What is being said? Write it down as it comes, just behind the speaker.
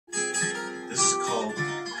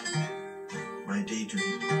my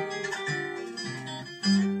daydream.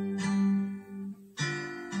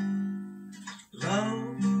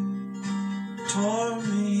 Love tore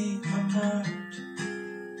me apart.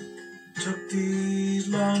 Took these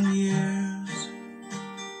long years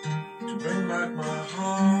to bring back my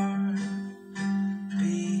heart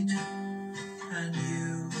beat, and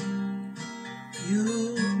you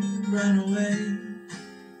ran away,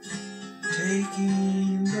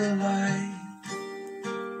 taking the light,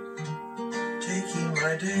 taking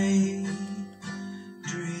my day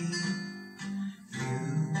dream.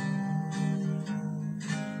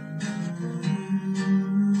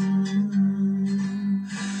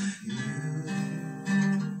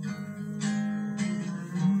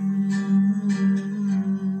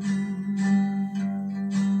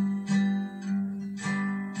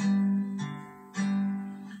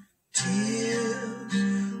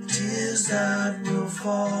 Tears that will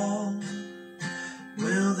fall,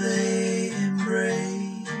 will they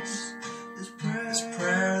embrace this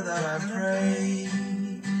prayer that I pray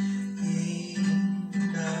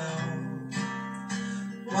now?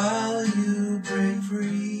 While you break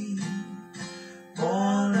free,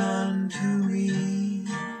 born unto me,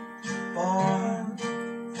 born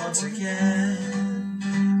once again,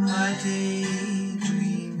 my daydream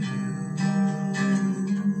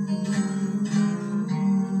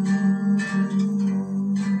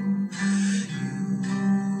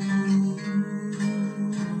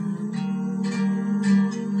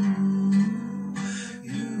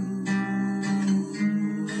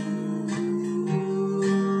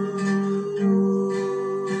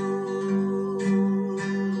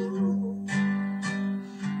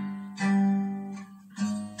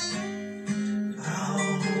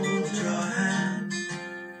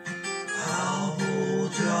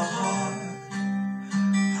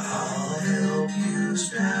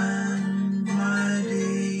stand my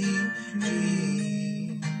daydream.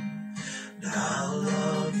 I'll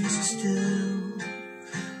love you still,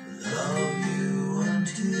 love you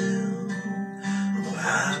until, no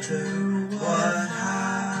matter what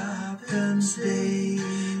happens, daydream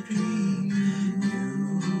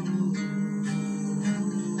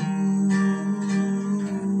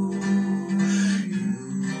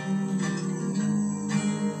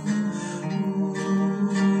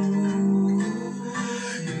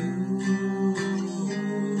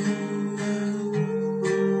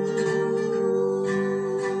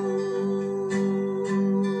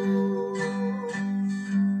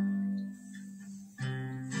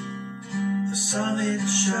The sun, it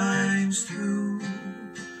shines through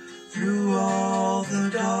all the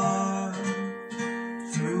dark,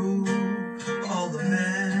 through all the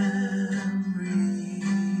memories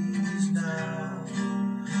now.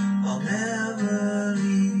 I'll never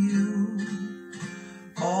leave you,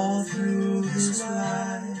 all through this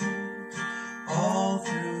life, all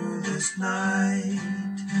through this night,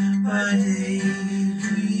 my daydream.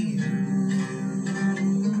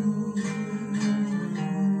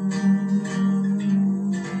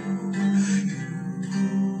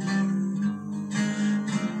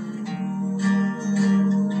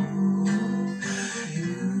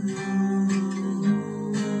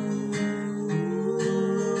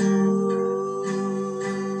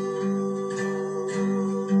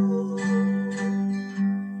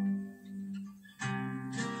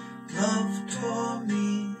 Love tore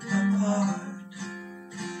me apart.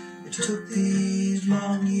 It took these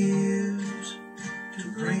long years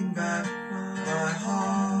to bring back my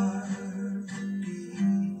heartbeat.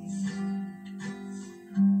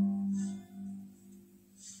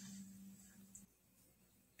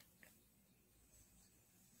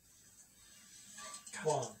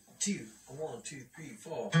 One, two, 3,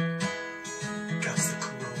 4. That's the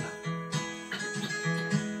corona.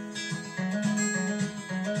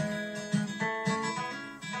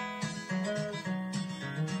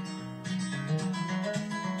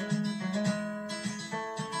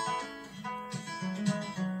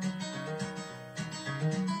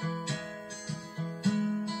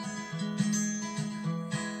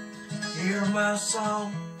 Hear my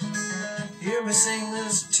song, hear me sing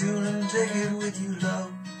this tune and take it with you,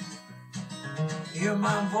 love. Hear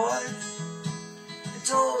my voice,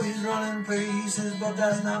 it's always running pieces, but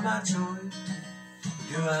that's not my choice.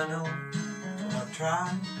 Do I know? I've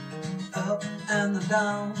tried, up and the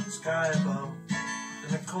down, the sky above,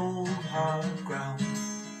 and the cold hard ground.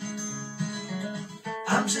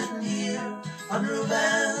 I'm sitting here under a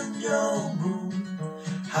banjo moon,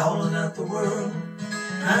 howling at the world,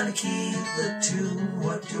 trying to keep the tune.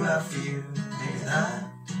 What do I fear? Maybe that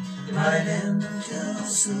it might end too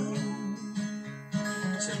soon.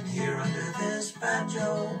 Sitting here under this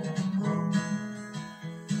banjo moon.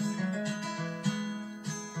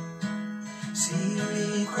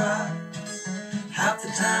 cry. Half the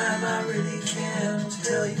time I really can't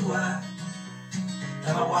tell you why.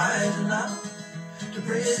 Am I wise enough to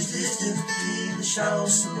bridge the distance between the shallow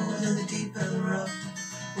smooth and the deep and the rough?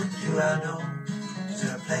 What do I know? Is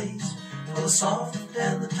there a place for the soft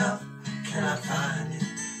and the tough? Can I find it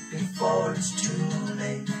before it's too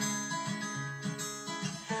late?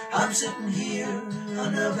 I'm sitting here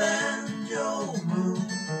under a banjo moon,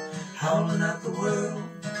 howling at the world,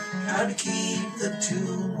 trying to keep the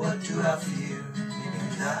tune. What do I fear?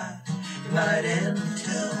 Maybe that it might end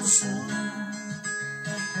too soon.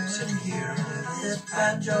 Sitting here under this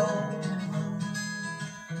banjo moon.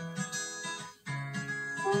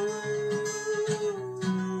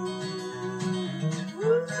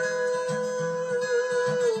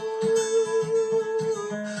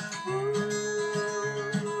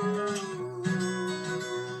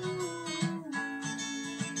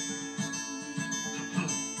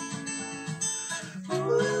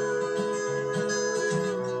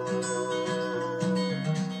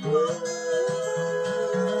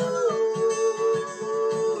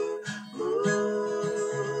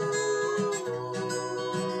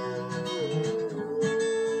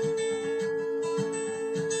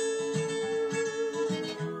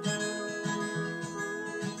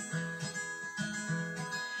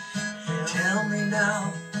 Tell me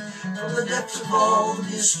now, from the depths of all the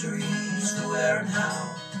mysteries, the where and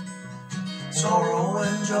how, sorrow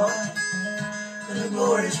and joy, and the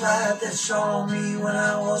glorious light that shone on me when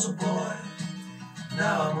I was a boy.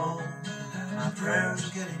 Now I'm old, and my prayers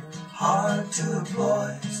are getting hard to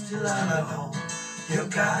employ. Still I know you're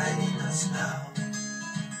guiding us now.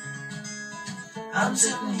 I'm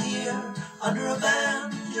sitting here under a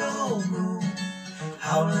banjo moon,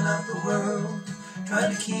 howling at the world,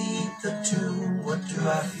 trying to keep the tune. What do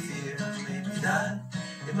I fear? Maybe that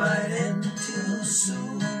it might end too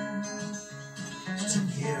soon. Sitting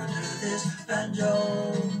here under this banjo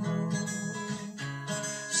moon,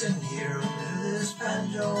 sitting here under this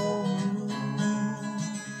banjo moon,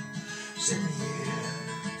 sitting here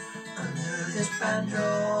under this banjo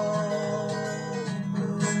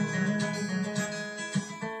moon.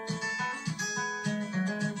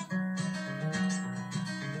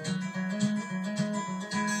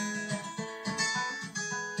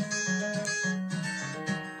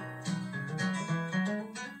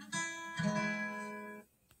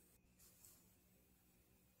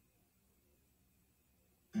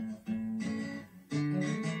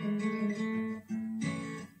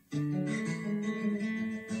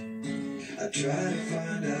 I try to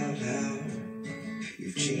find out how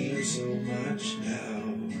you've changed so much now,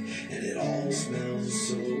 and it all smells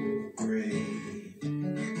so great.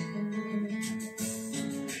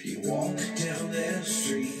 You walk down their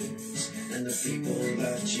streets, and the people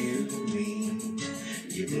that you meet,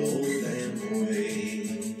 you blow them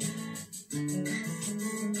away.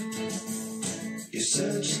 You're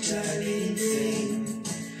such a tiny thing,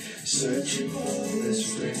 searching for this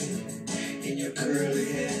spring in your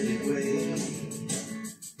curly-headed way.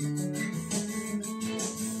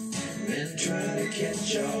 Men try to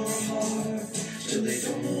catch your heart till they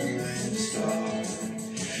don't know when to start,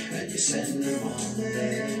 and you send them on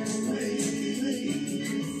their way.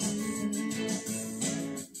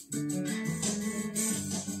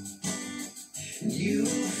 You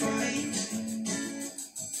fight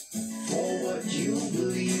for what you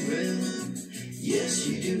believe in, yes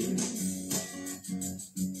you do.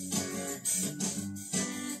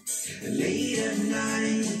 Late at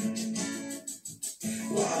night,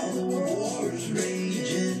 while the war's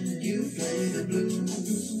raging, you play the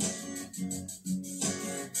blues.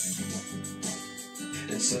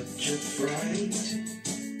 And such a fright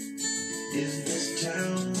is this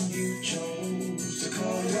town you chose to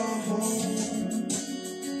call your home.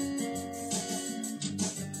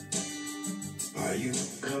 Are you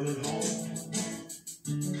coming home?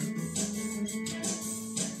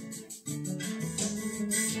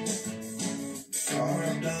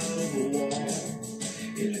 Carved out of a wall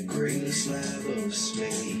in a gray slab of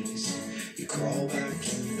space, you crawl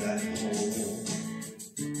back in that hole.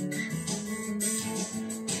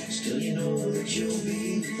 Still you know that you'll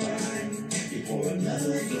be fine. You pour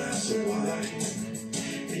another glass of wine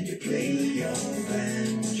and you play your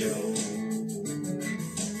banjo.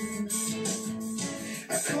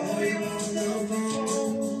 I call you on the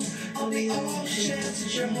phone on the off chance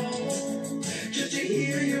that you're home, just to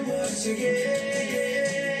hear your voice again.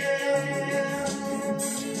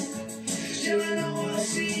 Still I know I'll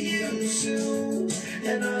see you soon,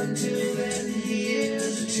 and until then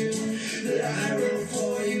here's a tune that I wrote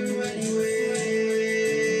for you anyway.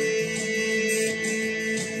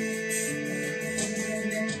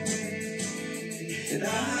 And I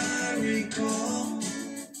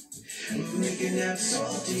that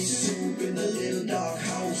salty soup in the little dark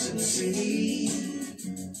house in the city.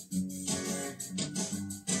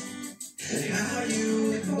 And how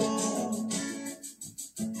you recall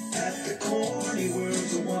at the corny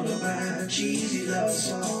words of one of my cheesy love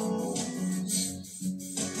songs.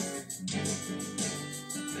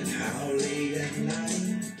 And how late at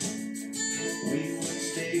night we would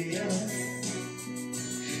stay up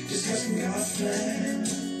discussing God's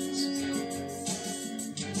plans.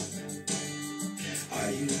 Are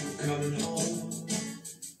you coming home?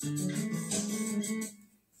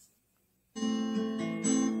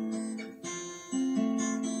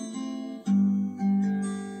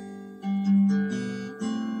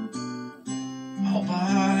 I'll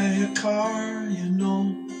buy a car, you know.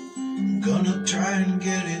 I'm gonna try and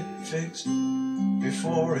get it fixed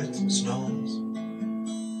before it snows.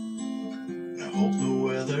 I hope the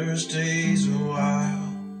weather stays a while.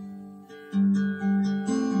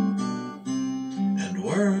 And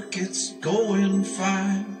work, it's going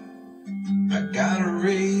fine. I got a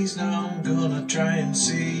raise, now I'm gonna try and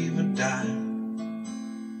save a dime.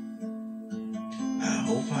 I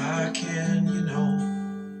hope I can, you know.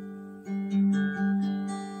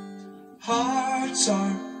 Hearts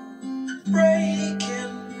are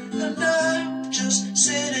breaking and I'm just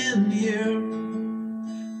sitting here,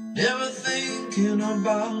 never thinking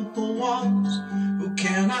about the ones who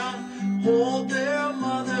cannot hold their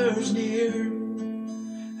mothers near.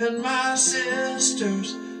 And my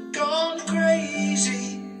sister's gone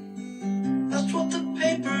crazy, that's what the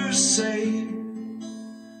papers say.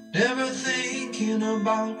 Never thinking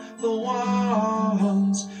about the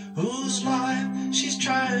ones whose life she's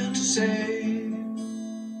trying to save.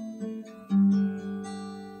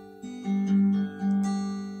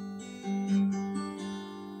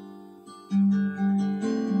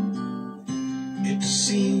 It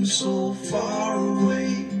seemed so far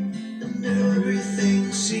away, and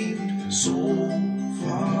everything seemed so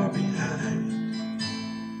far behind.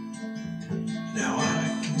 Now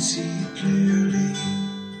I can see clearly,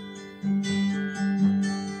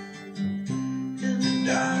 and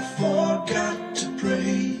I forgot to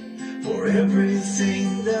pray for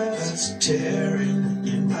everything that's tearing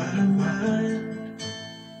in my mind,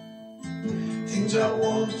 things I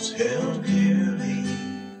once held dearly.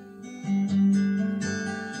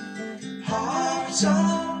 Hearts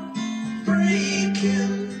are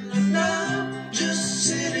breaking and I'm just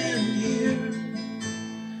sitting here,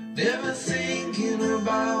 never thinking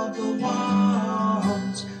about the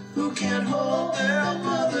ones who can't hold their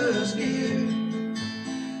mothers near.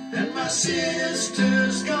 And my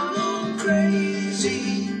sister's gone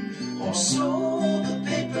crazy, or so the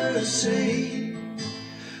papers say.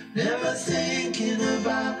 Never thinking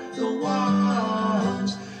about the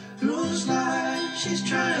ones whose life she's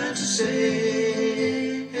trying to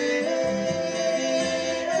save.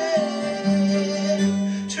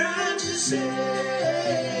 Trying to save.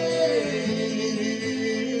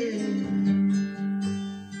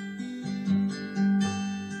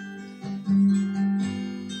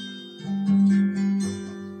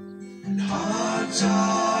 And hearts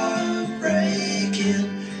are breaking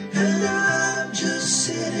and I'm just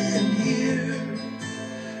sitting here,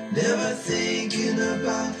 never thinking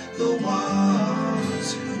about the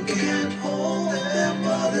ones who can't hold their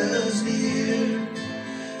mothers near.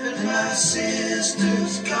 And my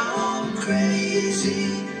sister's gone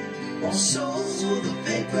crazy, or so the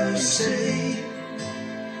papers say.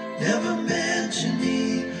 Never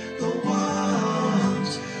mentioning the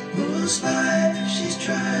ones whose life she's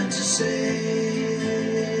trying to save.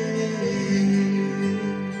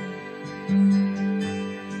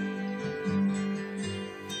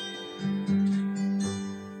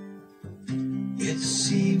 It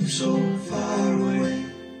seems so far away,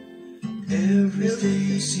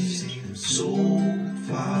 everything seems so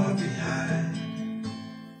far behind.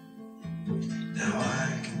 Now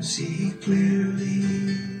I can see clearly.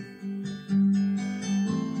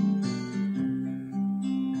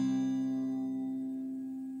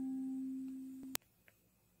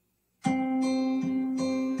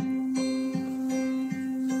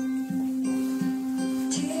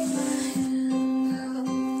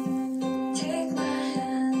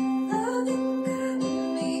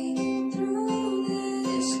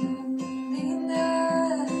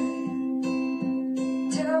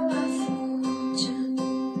 Tell my fortune,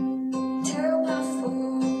 tell my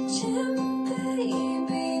fortune.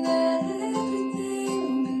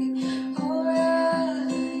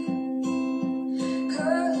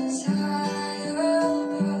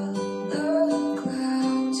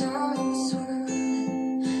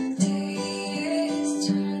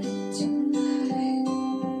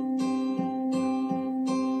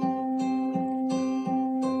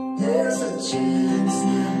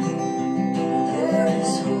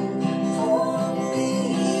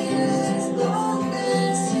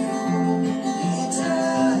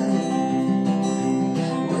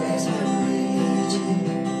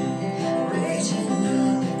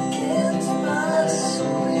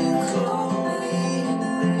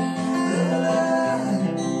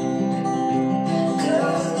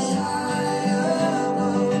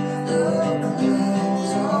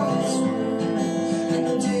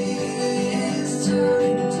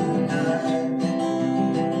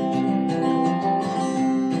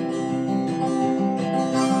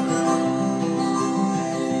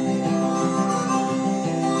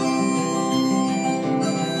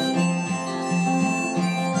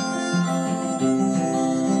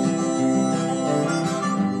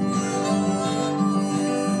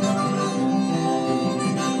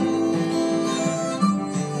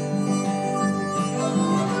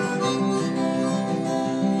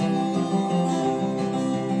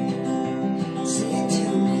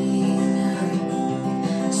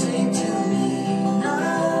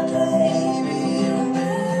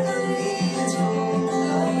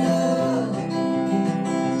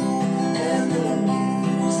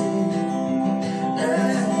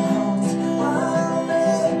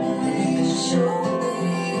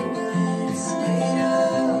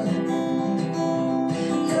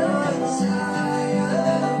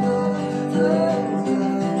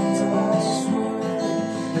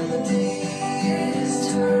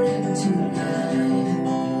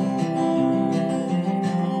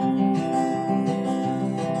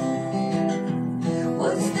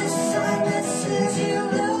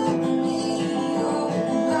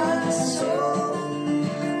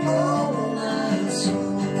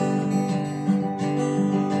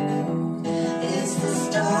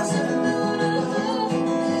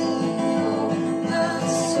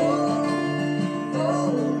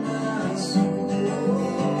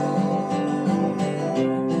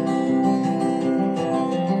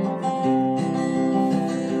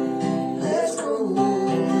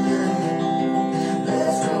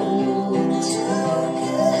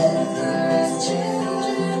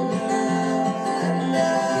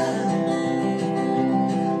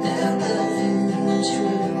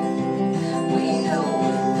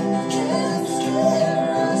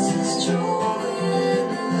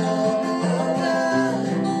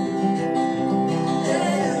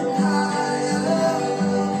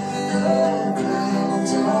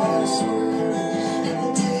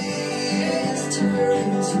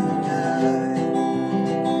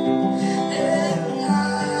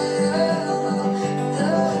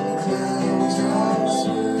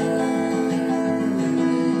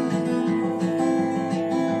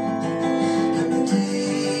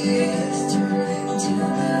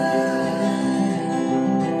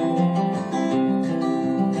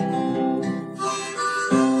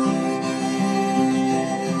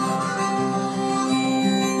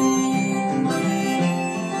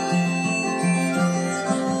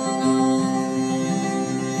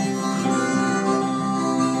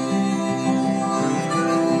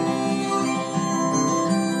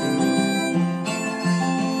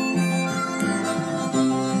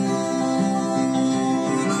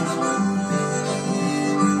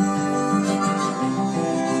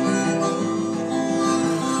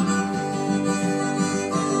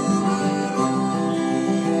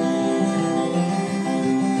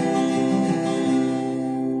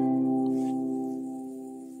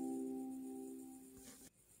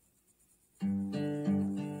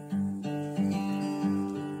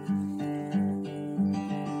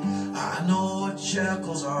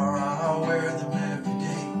 knuckles are, I'll wear them every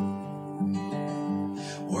day.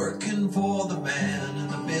 Working for the man and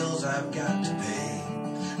the bills I've got to pay.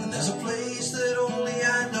 And there's a place that only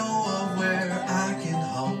I know of where I can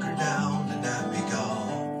hunker down and I'd be gone.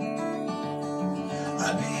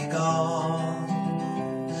 I'd be gone.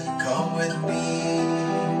 Come with me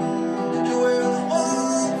to where the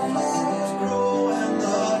wildflowers grow and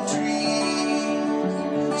the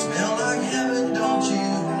trees smell like heaven, don't you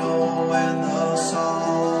know? And the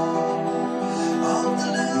song of the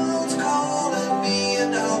loons calling me,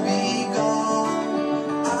 and I'll be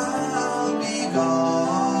gone. I'll be gone.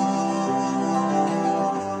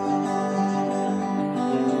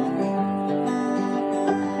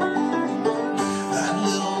 That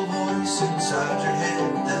little voice inside your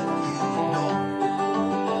head that you know,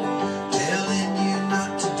 telling you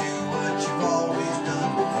not to do what you've always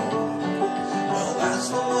done before. Well, that's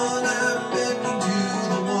the one I'm bending to,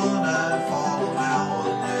 the one I'd follow now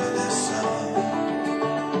under this sun,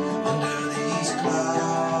 under these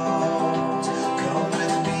clouds. Come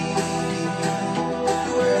with me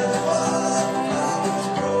to where the wildflowers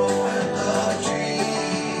grow and the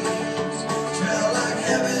trees smell like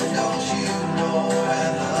heaven, don't you know?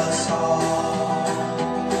 And the song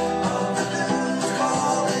of the loons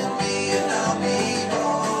calling me, and I'll be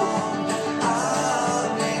gone. I'll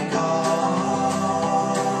be gone.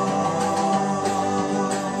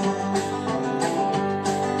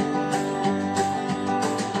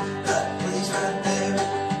 That place right there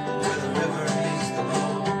where the river meets the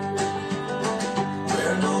road,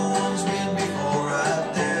 where no one's been before, right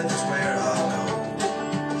there, that's where I'll go.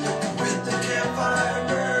 With the campfire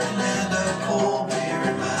burning and a cold beer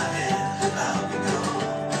in my hand, I'll be gone.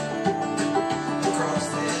 Across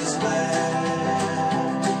this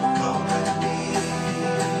land, come with me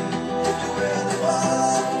to where the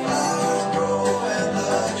wildflowers grow and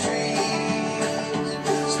the trees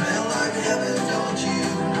smell like heaven, don't you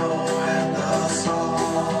know? And the song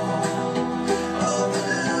of the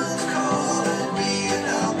loons calling me, and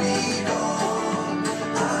I'll be gone.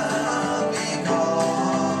 I'll be gone.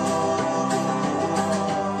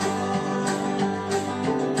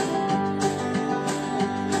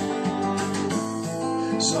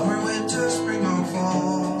 Summer, winter, spring, or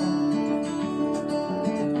fall,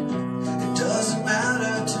 it doesn't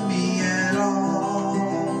matter to me at all.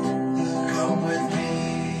 Come with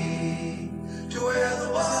me to where the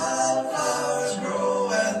wildflowers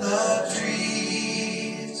grow and the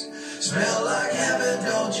trees smell like heaven,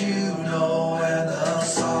 don't you know? And the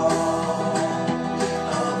song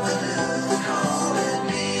of the loons calling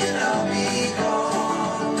me, and I'll be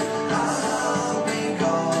gone. I'll be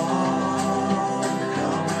gone.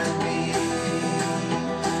 Come with me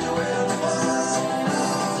to where the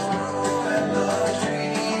wildflowers grow and the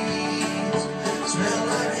trees smell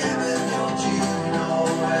like heaven, don't you know?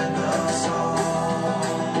 And the song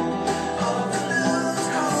of the loons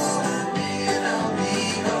calling me, and I'll be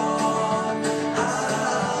gone.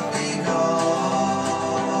 I'll be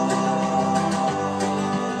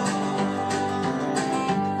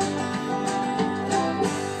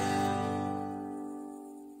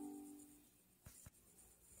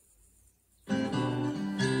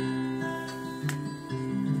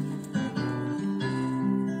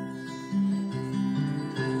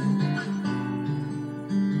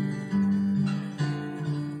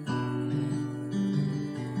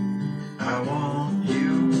I want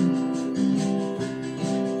you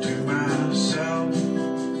to myself.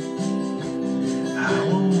 I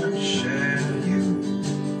won't share you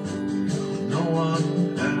with no one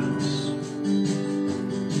else.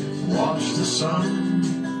 Watch the sun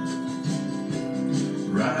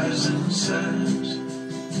rise and set.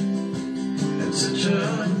 It's such a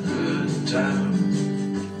good time.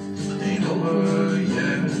 Ain't over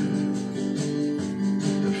yet.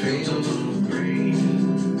 The fatal green,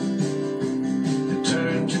 it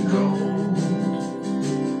turned to gold,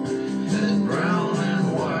 then brown and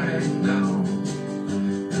white now,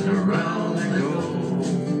 and around they go,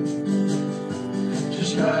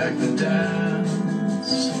 just like the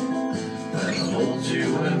dance that holds you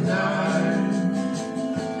and I.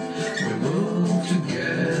 We move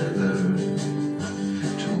together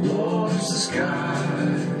towards the sky,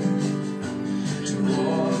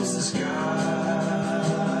 towards the sky.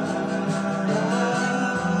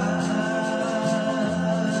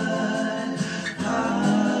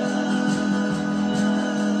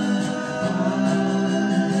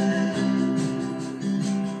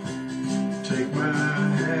 Take my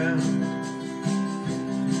hand,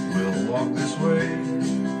 we'll walk this way,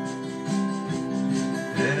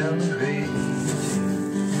 elevate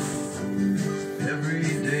every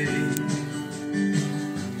day,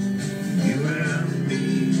 you and me.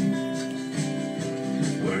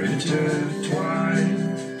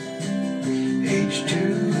 intertwined, each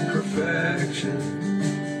to perfection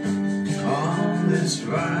on this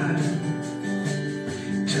vine.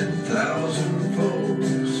 10,000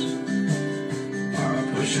 folks are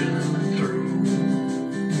pushing through,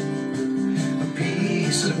 a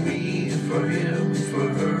piece of me for him, for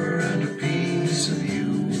her, and a piece of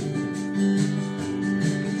you.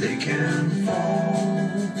 They can fall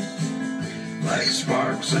like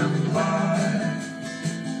sparks and light.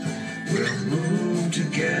 We'll move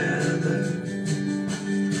together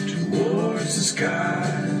towards the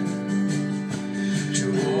sky,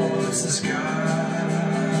 towards the sky.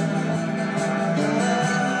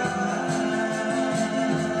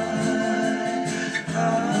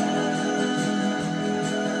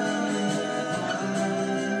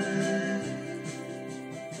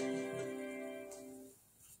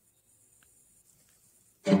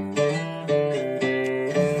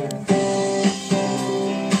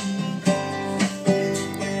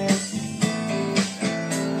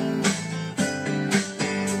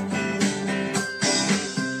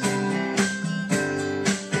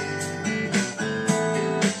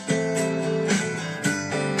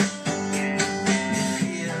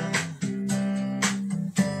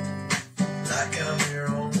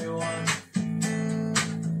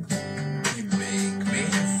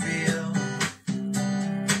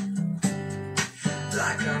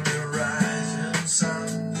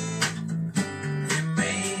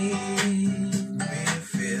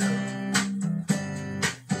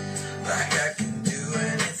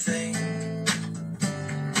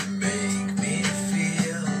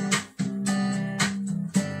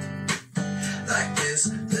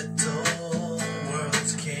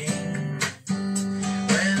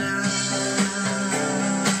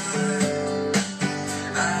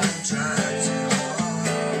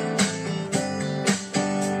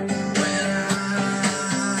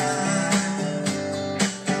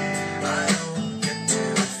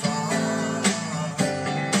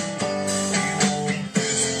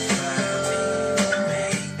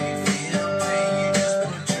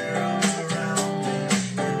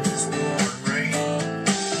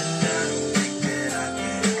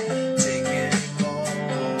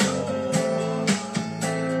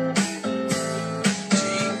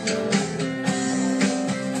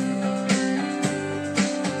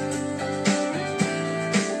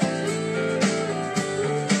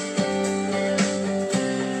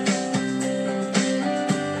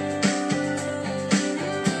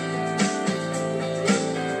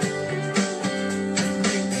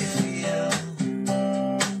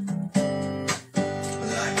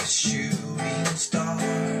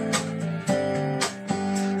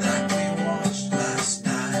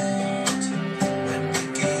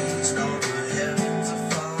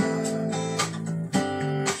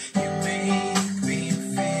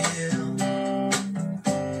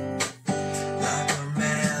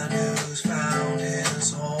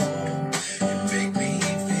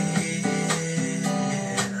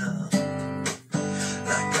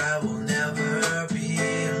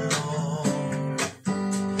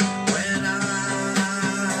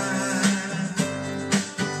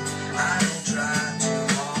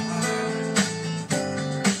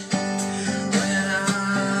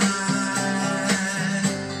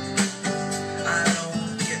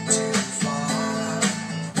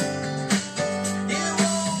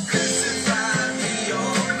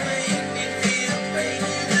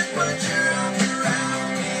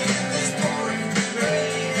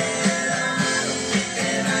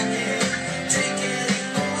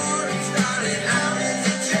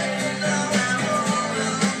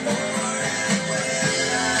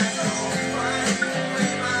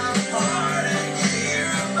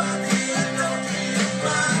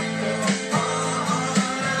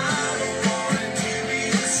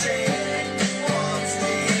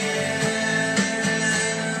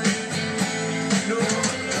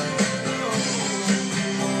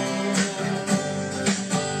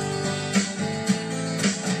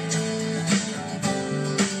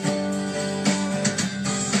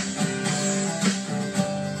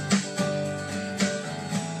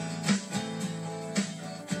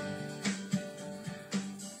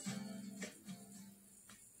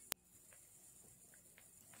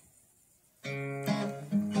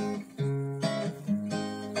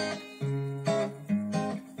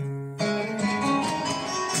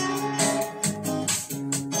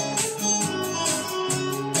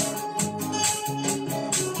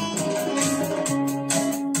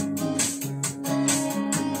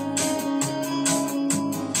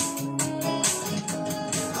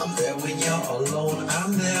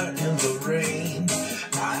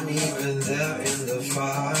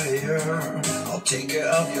 Take care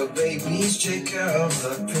of your babies, take care of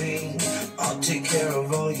the pain. I'll take care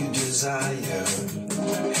of all you desire.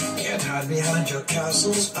 Can't hide behind your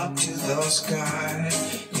castles up to the sky,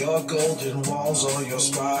 your golden walls or your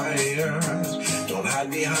spires. Don't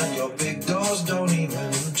hide behind your big doors, don't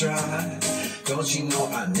even try. Don't you know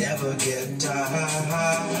I never get tired?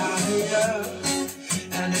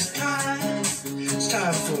 And it's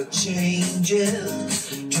time for changes,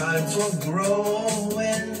 time for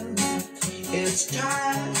growing. It's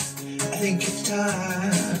time, I think it's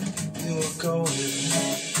time you're going.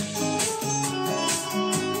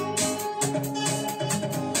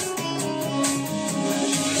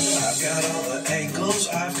 I've got all the angles,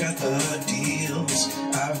 I've got the deals,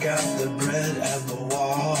 I've got the bread and the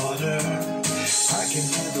water. I can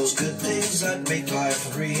do those good things that make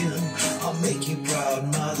life real. I'll make you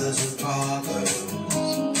proud mothers and fathers.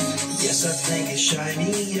 Yes, that thing is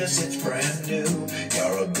shiny, yes, it's brand new.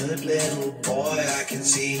 You're a good little boy, I can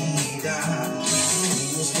see that.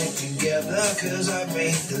 We will stick together, cause I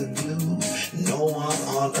made the glue. No one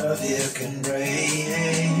on earth here can break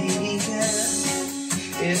it.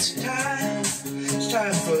 It's time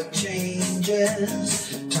for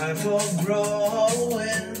changes, time for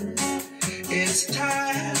growing. It's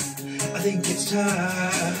time, I think it's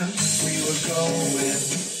time we were going.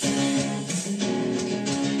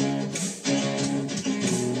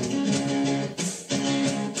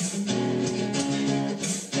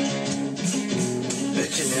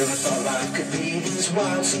 Bet you never thought life could be this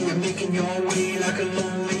wild. See you making your way like a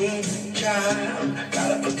lonely child.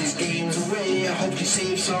 Gotta put these games away, I hope you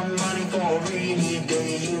save some money for a rainy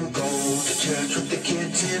day. You go to church with the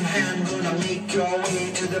kids in hand, gonna make your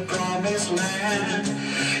way to the promised land.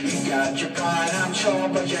 You got your pride, I'm sure,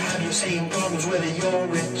 but you have your same problems whether you're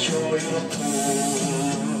rich or you're poor.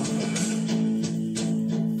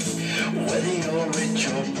 Whether you're rich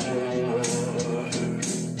or poor,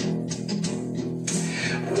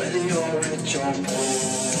 whether you're rich or poor.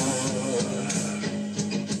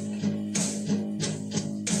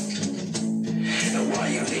 And while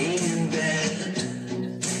you're laying in bed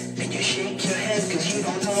and you shake your head cause you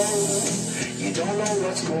don't know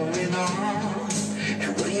what's going on, and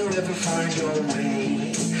will you ever find your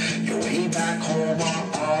way back home? Are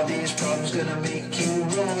all these problems gonna make you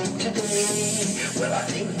wrong today? Well, I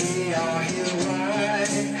think they are here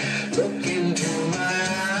right. Look into my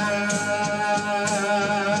eyes.